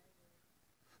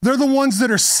 They're the ones that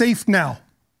are safe now.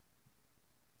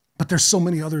 But there's so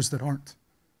many others that aren't.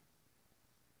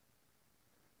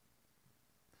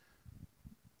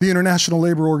 The International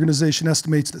Labor Organization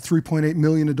estimates that 3.8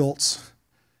 million adults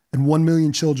and 1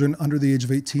 million children under the age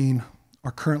of 18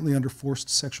 are currently under forced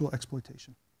sexual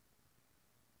exploitation.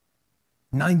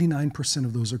 99%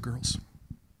 of those are girls.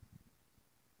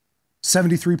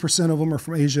 73% of them are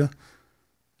from Asia,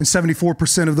 and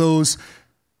 74% of those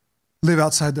live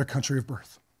outside their country of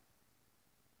birth.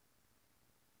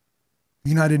 The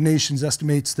United Nations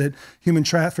estimates that human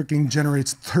trafficking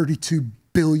generates $32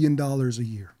 billion a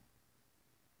year.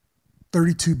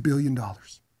 $32 billion.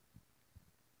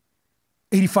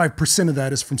 85% of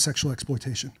that is from sexual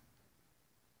exploitation.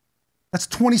 That's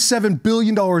 $27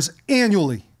 billion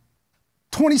annually.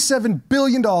 $27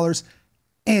 billion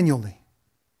annually.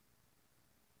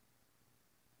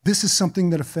 This is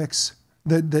something that affects,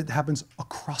 that happens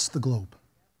across the globe.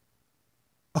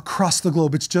 Across the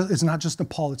globe. It's not just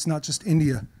Nepal. It's not just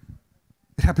India.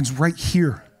 It happens right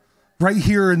here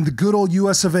in the good old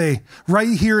US of A, right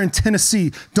here in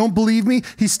Tennessee. Don't believe me?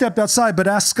 He stepped outside, but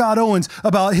ask Scott Owens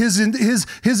about his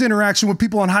interaction with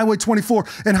people on Highway 24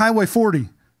 and Highway 40.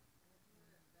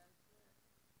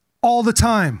 All the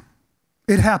time.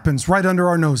 It happens right under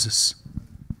our noses.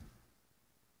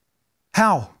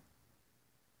 How?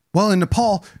 Well, in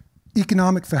Nepal,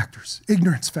 economic factors,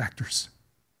 ignorance factors.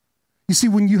 You see,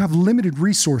 when you have limited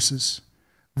resources,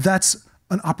 that's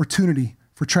an opportunity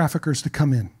for traffickers to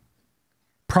come in.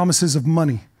 Promises of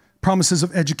money, promises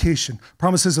of education,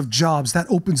 promises of jobs, that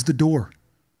opens the door.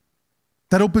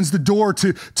 That opens the door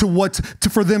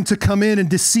for them to come in and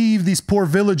deceive these poor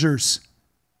villagers.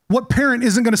 What parent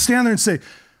isn't going to stand there and say,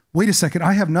 wait a second,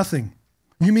 I have nothing.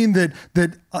 You mean that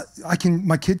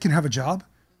my kid can have a job?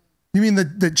 You mean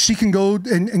that she can go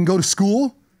and go to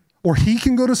school? Or he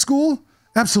can go to school?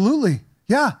 Absolutely,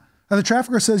 yeah. And the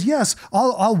trafficker says, yes,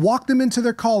 I'll walk them into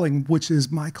their calling, which is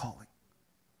my calling.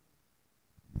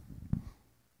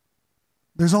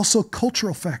 There's also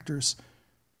cultural factors.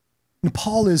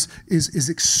 Nepal is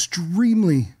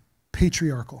extremely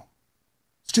patriarchal.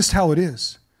 It's just how it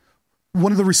is.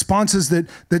 One of the responses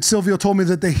that Silvio told me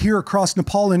that they hear across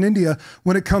Nepal and India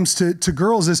when it comes to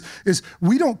girls is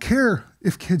we don't care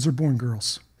if kids are born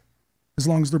girls, as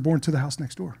long as they're born to the house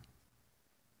next door.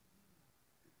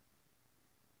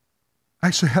 I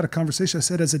actually had a conversation. I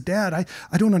said, as a dad,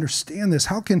 I don't understand this.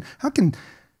 How can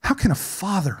a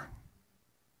father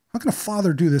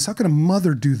do this? How can a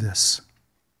mother do this?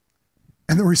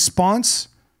 And the response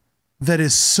that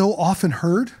is so often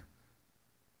heard,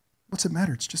 what's it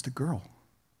matter? It's just a girl.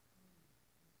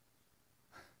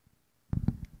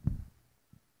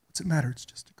 What's it matter? It's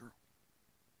just a girl.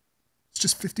 It's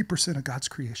just 50% of God's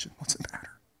creation. What's it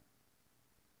matter?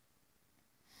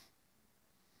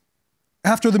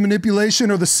 After the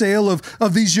manipulation or the sale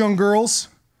of these young girls,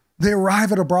 they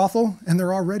arrive at a brothel and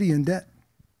they're already in debt.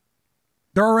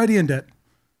 They're already in debt.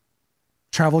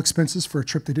 Travel expenses for a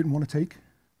trip they didn't want to take.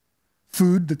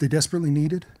 Food that they desperately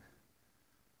needed.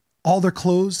 All their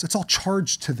clothes, it's all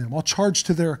charged to them, all charged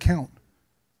to their account.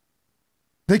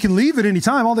 They can leave at any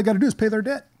time. All they got to do is pay their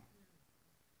debt.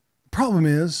 The problem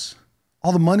is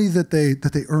all the money that they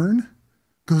earn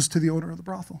goes to the owner of the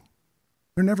brothel.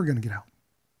 They're never going to get out.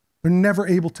 They're never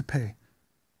able to pay.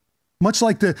 Much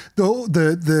like the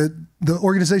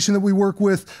organization that we work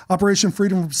with, Operation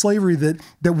Freedom from Slavery,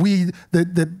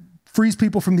 that frees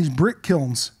people from these brick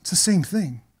kilns. It's the same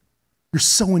thing. You're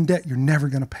so in debt, you're never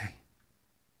going to pay.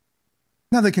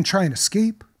 Now they can try and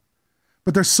escape,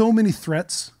 but there's so many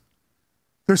threats.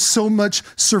 There's so much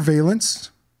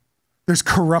surveillance. There's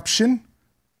corruption.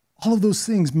 All of those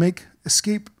things make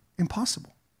escape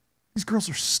impossible. These girls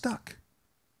are stuck.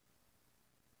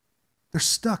 They're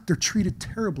stuck. They're treated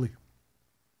terribly.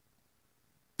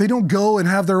 They don't go and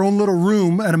have their own little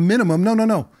room at a minimum.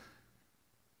 No.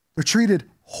 They're treated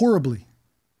horribly.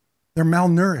 They're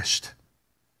malnourished.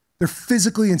 They're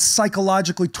physically and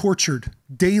psychologically tortured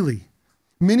daily.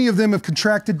 Many of them have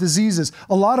contracted diseases.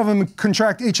 A lot of them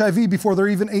contract HIV before they're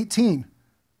even 18.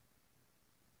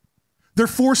 They're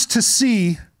forced to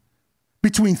see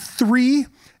between 3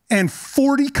 and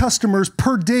 40 customers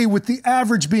per day, with the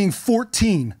average being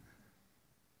 14.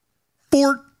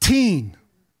 14.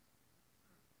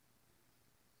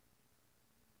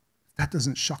 If that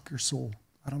doesn't shock your soul,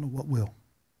 I don't know what will.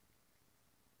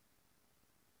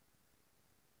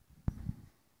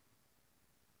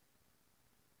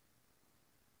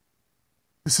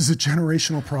 This is a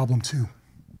generational problem too.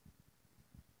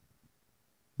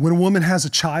 When a woman has a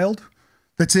child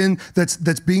that's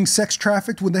being sex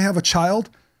trafficked, when they have a child,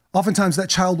 oftentimes that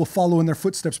child will follow in their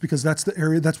footsteps because that's the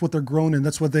area, that's what they're grown in,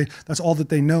 that's all that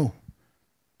they know.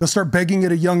 They'll start begging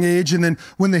at a young age, and then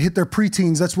when they hit their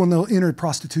preteens, that's when they'll enter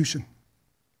prostitution.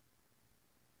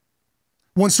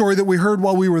 One story that we heard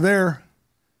while we were there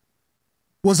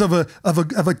was of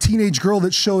a teenage girl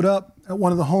that showed up at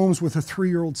one of the homes with her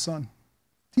 3-year-old son.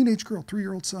 Teenage girl,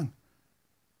 3-year-old son.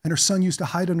 And her son used to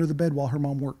hide under the bed while her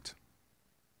mom worked.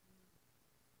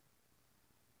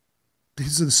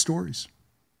 These are the stories.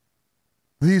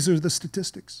 These are the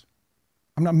statistics.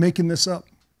 I'm not making this up.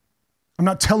 I'm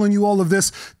not telling you all of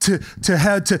this to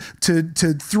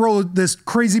throw this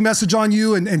crazy message on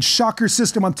you and shock your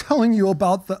system. I'm telling you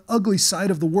about the ugly side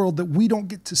of the world that we don't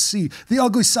get to see. The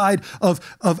ugly side of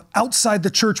outside the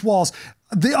church walls.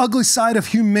 The ugly side of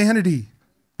humanity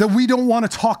that we don't want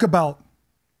to talk about.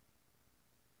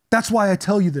 That's why I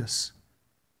tell you this.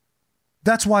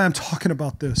 That's why I'm talking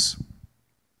about this.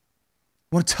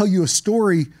 I want to tell you a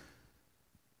story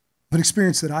of an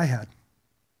experience that I had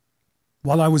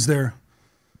while I was there.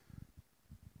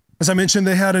 As I mentioned,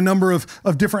 they had a number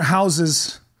of different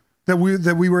houses that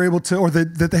we were able to, or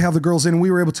that they have the girls in, and we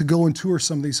were able to go and tour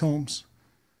some of these homes.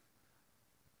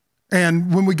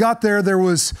 And when we got there, there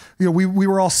was, we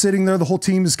were all sitting there. The whole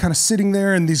team is kind of sitting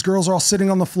there, and these girls are all sitting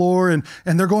on the floor, and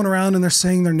they're going around and they're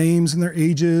saying their names and their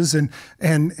ages, and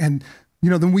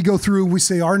then we go through, we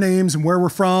say our names and where we're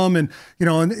from, and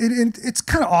it's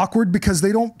kind of awkward because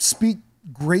they don't speak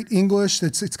great English.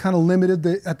 It's kind of limited.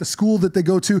 At the school that they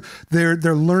go to, they're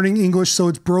learning English, so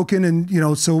it's broken, and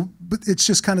but it's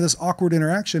just kind of this awkward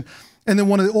interaction. And then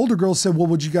one of the older girls said, "Well,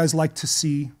 would you guys like to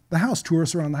see the house? Tour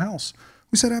us around the house?"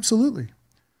 We said, "Absolutely."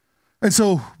 And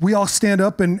so we all stand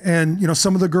up, and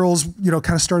some of the girls kind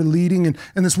of started leading,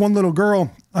 and this one little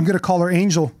girl, I'm going to call her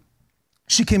Angel,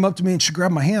 she came up to me and she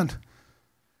grabbed my hand,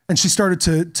 and she started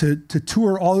to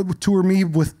tour me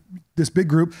with this big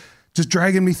group, just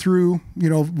dragging me through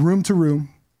room to room,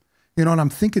 and I'm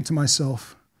thinking to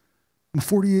myself, I'm a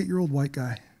 48-year-old white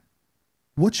guy.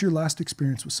 What's your last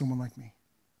experience with someone like me?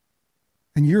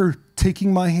 And you're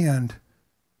taking my hand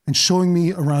and showing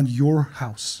me around your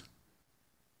house.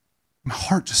 My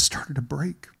heart just started to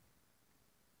break.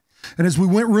 And as we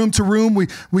went room to room,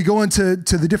 we go into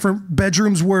the different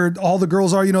bedrooms where all the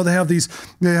girls are.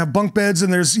 They have bunk beds,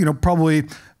 and there's, probably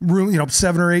room,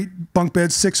 7 or 8 bunk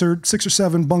beds, 6 or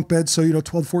 7 bunk beds. So,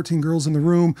 12, 14 girls in the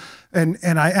room. And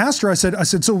I asked her, I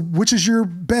said, so which is your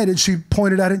bed? And she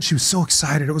pointed at it, and she was so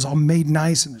excited. It was all made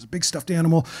nice, and there's a big stuffed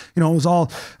animal. It was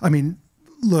all,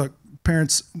 look,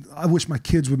 parents, I wish my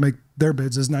kids would make their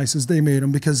beds as nice as they made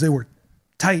them, because they were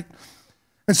tight.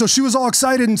 And so she was all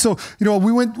excited. And so,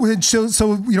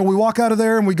 we walk out of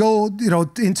there, and we go,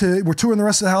 we're touring the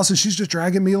rest of the house, and she's just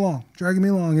dragging me along.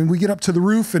 And we get up to the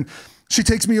roof, and she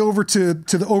takes me over to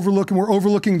the overlook, and we're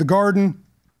overlooking the garden.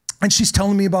 And she's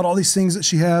telling me about all these things that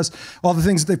she has, all the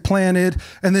things that they planted.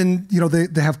 And then,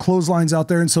 they have clotheslines out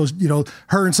there. And so,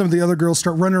 her and some of the other girls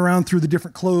start running around through the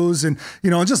different clothes, and,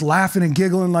 and just laughing and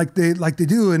giggling like they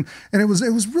do. And it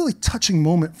was really touching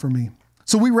moment for me.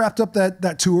 So we wrapped up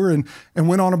that tour and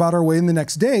went on about our way. And the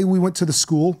next day we went to the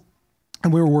school,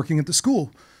 and we were working at the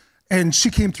school. And she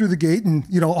came through the gate, and,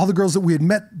 all the girls that we had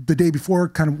met the day before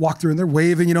kind of walked through, and they're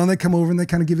waving, and they come over and they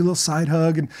kind of give you a little side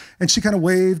hug. And she kind of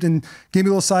waved and gave me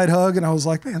a little side hug. And I was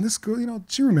like, man, this girl,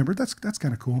 she remembered. That's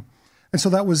kind of cool. And so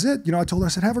that was it. I told her, I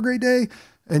said, have a great day.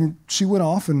 And she went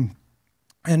off, and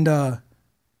the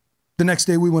next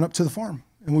day we went up to the farm,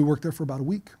 and we worked there for about a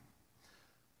week.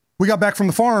 We got back from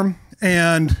the farm,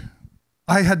 and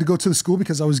I had to go to the school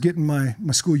because I was getting my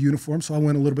school uniform. So I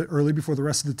went a little bit early before the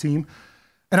rest of the team.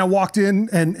 And I walked in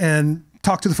and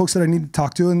talked to the folks that I needed to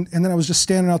talk to. And then I was just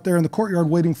standing out there in the courtyard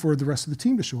waiting for the rest of the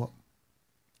team to show up.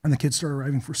 And the kids started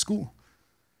arriving for school.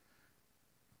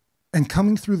 And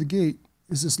coming through the gate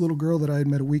is this little girl that I had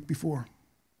met a week before.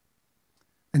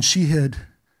 And she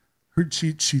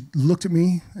looked at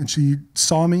me, and she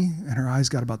saw me, and her eyes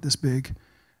got about this big.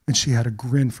 And she had a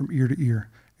grin from ear to ear.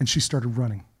 And she started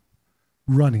running,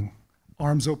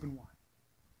 arms open wide.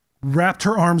 Wrapped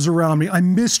her arms around me. I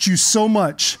missed you so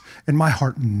much. And my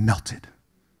heart melted.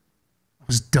 I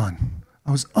was done.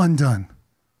 I was undone.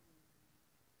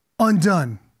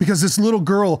 Because this little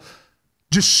girl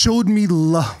just showed me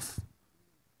love.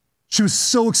 She was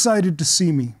so excited to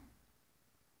see me.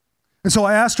 And so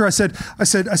I asked her, I said,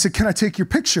 can I take your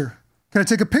picture? Can I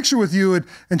take a picture with you?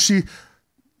 And she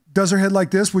does her head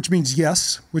like this, which means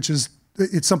yes,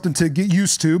 it's something to get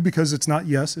used to, because it's not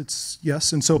yes, it's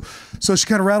yes. And so she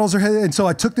kind of rattles her head. And so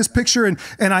I took this picture, and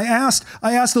I asked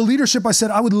the leadership, I said,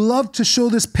 I would love to show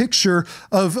this picture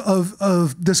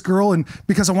of this girl, and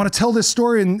because I want to tell this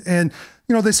story. And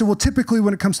they said, well, typically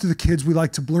when it comes to the kids, we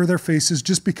like to blur their faces,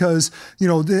 just because,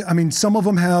 some of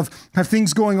them have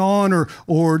things going on, or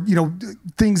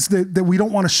things that we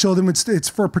don't want to show them. It's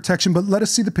for protection, but let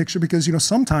us see the picture, because,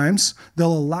 sometimes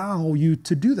they'll allow you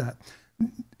to do that.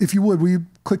 If you would, will you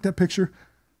click that picture?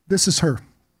 This is her.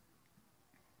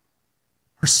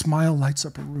 Her smile lights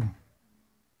up a room.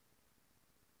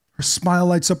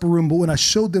 But when I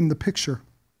showed them the picture,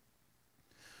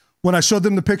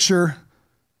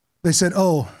 they said,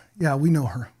 oh, yeah, we know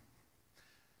her.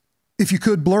 If you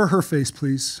could blur her face,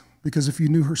 please, because if you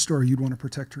knew her story, you'd want to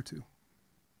protect her too.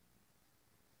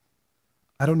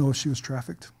 I don't know if she was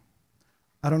trafficked.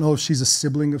 I don't know if she's a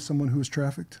sibling of someone who was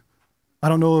trafficked. I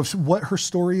don't know what her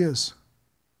story is.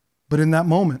 But in that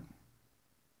moment,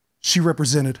 she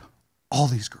represented all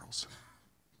these girls.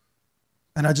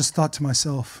 And I just thought to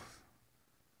myself,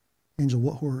 Angel,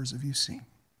 what horrors have you seen?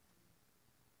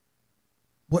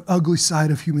 What ugly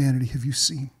side of humanity have you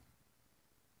seen?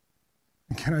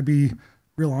 And can I be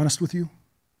real honest with you?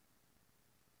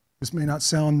 This may not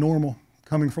sound normal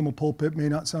coming from a pulpit, may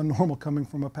not sound normal coming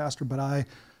from a pastor, but I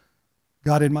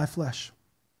got in my flesh.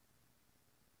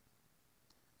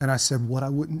 And I said, what I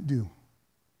wouldn't do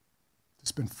to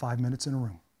spend 5 minutes in a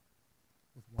room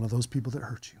with one of those people that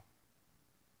hurt you.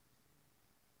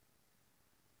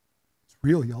 It's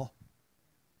real, y'all.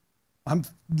 I'm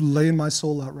laying my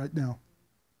soul out right now.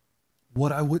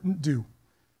 What I wouldn't do.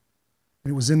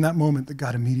 And it was in that moment that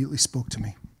God immediately spoke to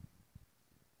me.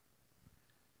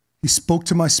 He spoke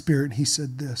to my spirit, and he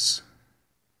said this,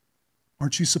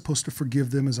 aren't you supposed to forgive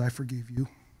them as I forgave you?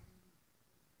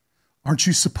 Aren't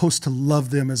you supposed to love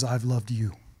them as I've loved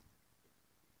you?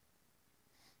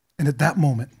 And at that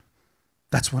moment,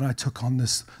 that's when I took on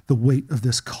the weight of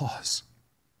this cause,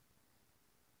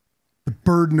 the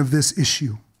burden of this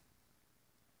issue.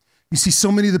 You see,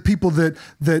 so many of the people that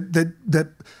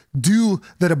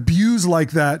abuse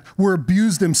like that were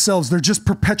abused themselves. They're just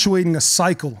perpetuating a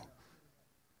cycle.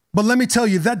 But let me tell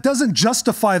you, that doesn't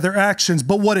justify their actions.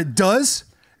 But what it does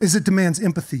is it demands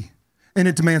empathy, and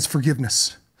it demands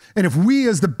forgiveness. And if we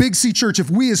as the Big C Church, if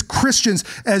we as Christians,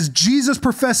 as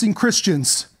Jesus-professing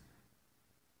Christians,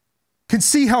 can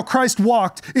see how Christ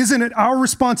walked, isn't it our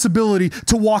responsibility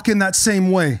to walk in that same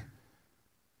way?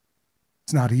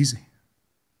 It's not easy.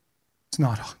 It's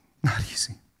not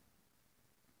easy.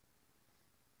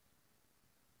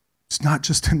 It's not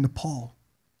just in Nepal.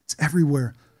 It's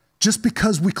everywhere. Just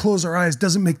because we close our eyes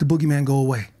doesn't make the boogeyman go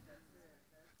away.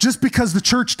 Just because the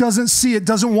church doesn't see it,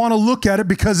 doesn't want to look at it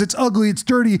because it's ugly, it's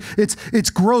dirty,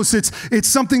 it's gross, it's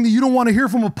something that you don't want to hear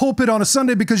from a pulpit on a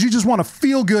Sunday because you just want to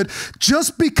feel good.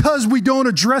 Just because we don't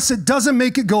address it doesn't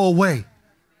make it go away.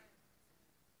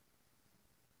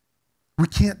 We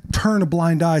can't turn a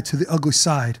blind eye to the ugly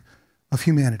side of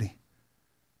humanity.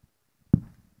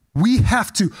 We,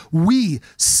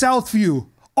 Southview,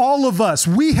 all of us,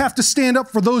 we have to stand up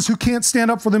for those who can't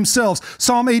stand up for themselves.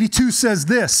 Psalm 82 says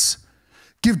this: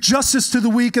 give justice to the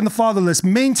weak and the fatherless,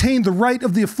 maintain the right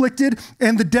of the afflicted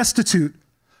and the destitute,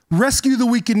 rescue the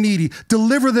weak and needy,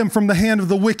 deliver them from the hand of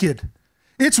the wicked.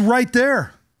 It's right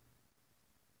there.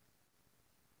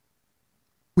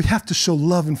 We have to show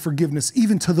love and forgiveness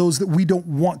even to those that we don't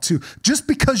want to. Just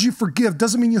because you forgive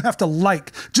doesn't mean you have to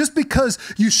like. Just because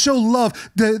you show love,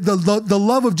 the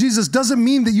love of Jesus doesn't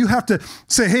mean that you have to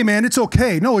say, hey man, it's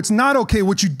okay. No, it's not okay.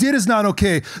 What you did is not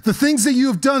okay. The things that you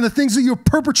have done, the things that you have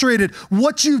perpetrated,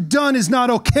 what you've done is not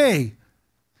okay.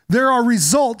 There are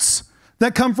results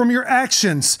that come from your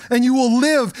actions, and you will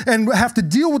live and have to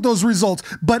deal with those results.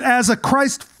 But as a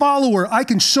Christ follower, I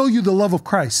can show you the love of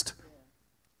Christ.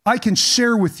 I can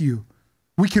share with you.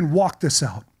 We can walk this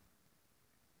out.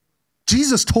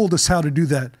 Jesus told us how to do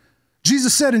that.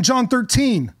 Jesus said in John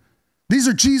 13, these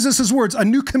are Jesus' words, a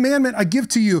new commandment I give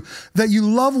to you, that you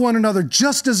love one another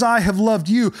just as I have loved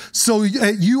you, so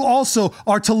you also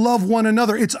are to love one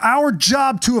another. It's our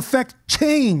job to effect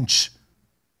change.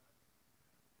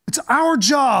 It's our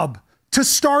job to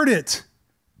start it.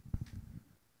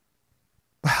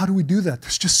 But how do we do that?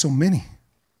 There's just so many.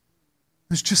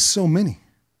 There's just so many.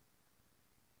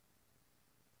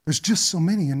 There's just so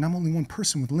many, and I'm only one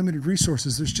person with limited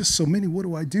resources. There's just so many. What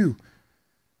do I do?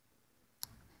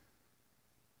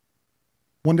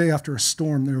 One day after a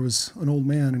storm, there was an old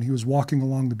man, and he was walking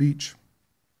along the beach.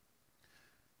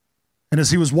 And as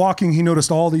he was walking, he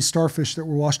noticed all these starfish that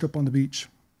were washed up on the beach.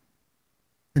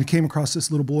 And he came across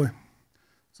this little boy.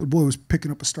 This little boy was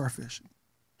picking up a starfish,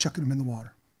 chucking him in the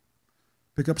water.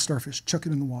 Pick up a starfish, chuck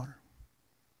it in the water.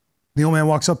 The old man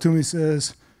walks up to him, he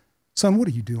says, son, what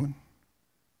are you doing?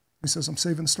 He says, I'm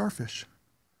saving the starfish.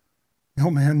 The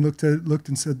old man looked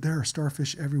and said, there are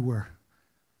starfish everywhere.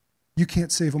 You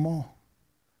can't save them all.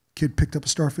 Kid picked up a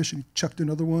starfish and he chucked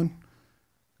another one.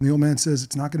 And the old man says,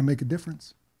 it's not going to make a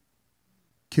difference.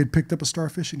 Kid picked up a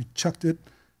starfish and he chucked it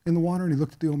in the water, and he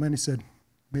looked at the old man and he said,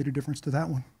 made a difference to that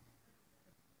one.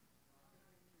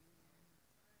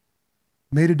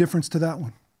 Made a difference to that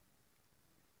one.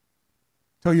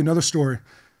 Tell you another story.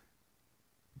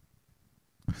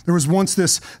 There was once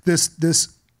this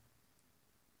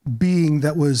being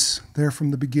that was there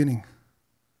from the beginning.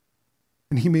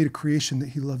 And he made a creation that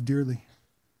he loved dearly.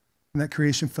 And that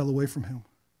creation fell away from him.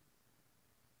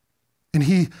 And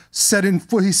he set in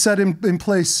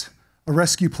place a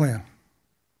rescue plan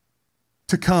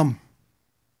to come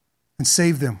and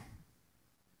save them.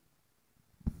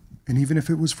 And even if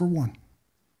it was for one,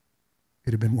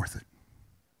 it had been worth it.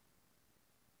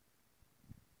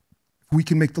 If we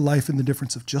can make the life and the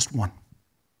difference of just one,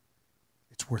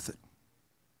 it's worth it.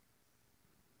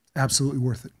 Absolutely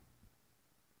worth it.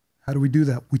 How do we do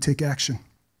that? We take action.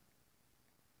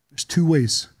 There's two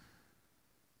ways.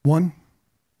 One,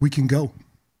 we can go.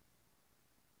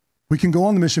 We can go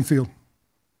on the mission field.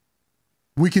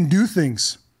 We can do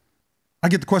things. I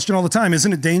get the question all the time,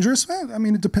 isn't it dangerous? I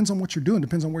mean, it depends on what you're doing.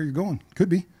 Depends on where you're going. Could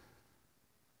be.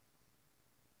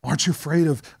 Aren't you afraid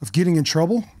of getting in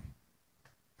trouble?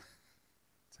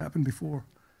 It's happened before.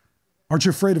 Aren't you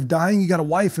afraid of dying? You got a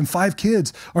wife and 5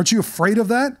 kids. Aren't you afraid of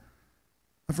that?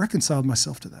 I've reconciled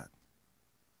myself to that.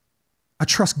 I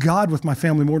trust God with my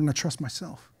family more than I trust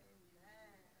myself.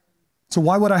 So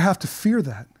why would I have to fear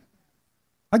that?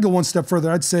 I'd go one step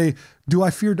further. I'd say, do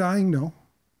I fear dying? No.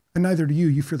 And neither do you.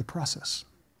 You fear the process.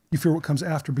 You fear what comes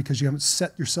after because you haven't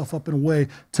set yourself up in a way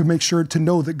to make sure to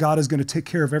know that God is going to take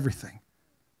care of everything.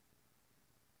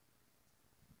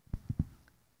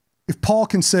 If Paul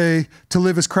can say to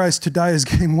live as Christ, to die as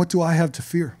gain, what do I have to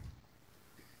fear?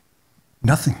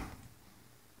 Nothing.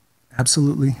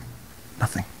 Absolutely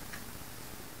nothing.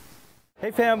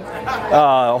 Hey fam,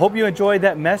 hope you enjoyed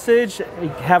that message.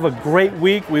 Have a great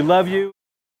week. We love you.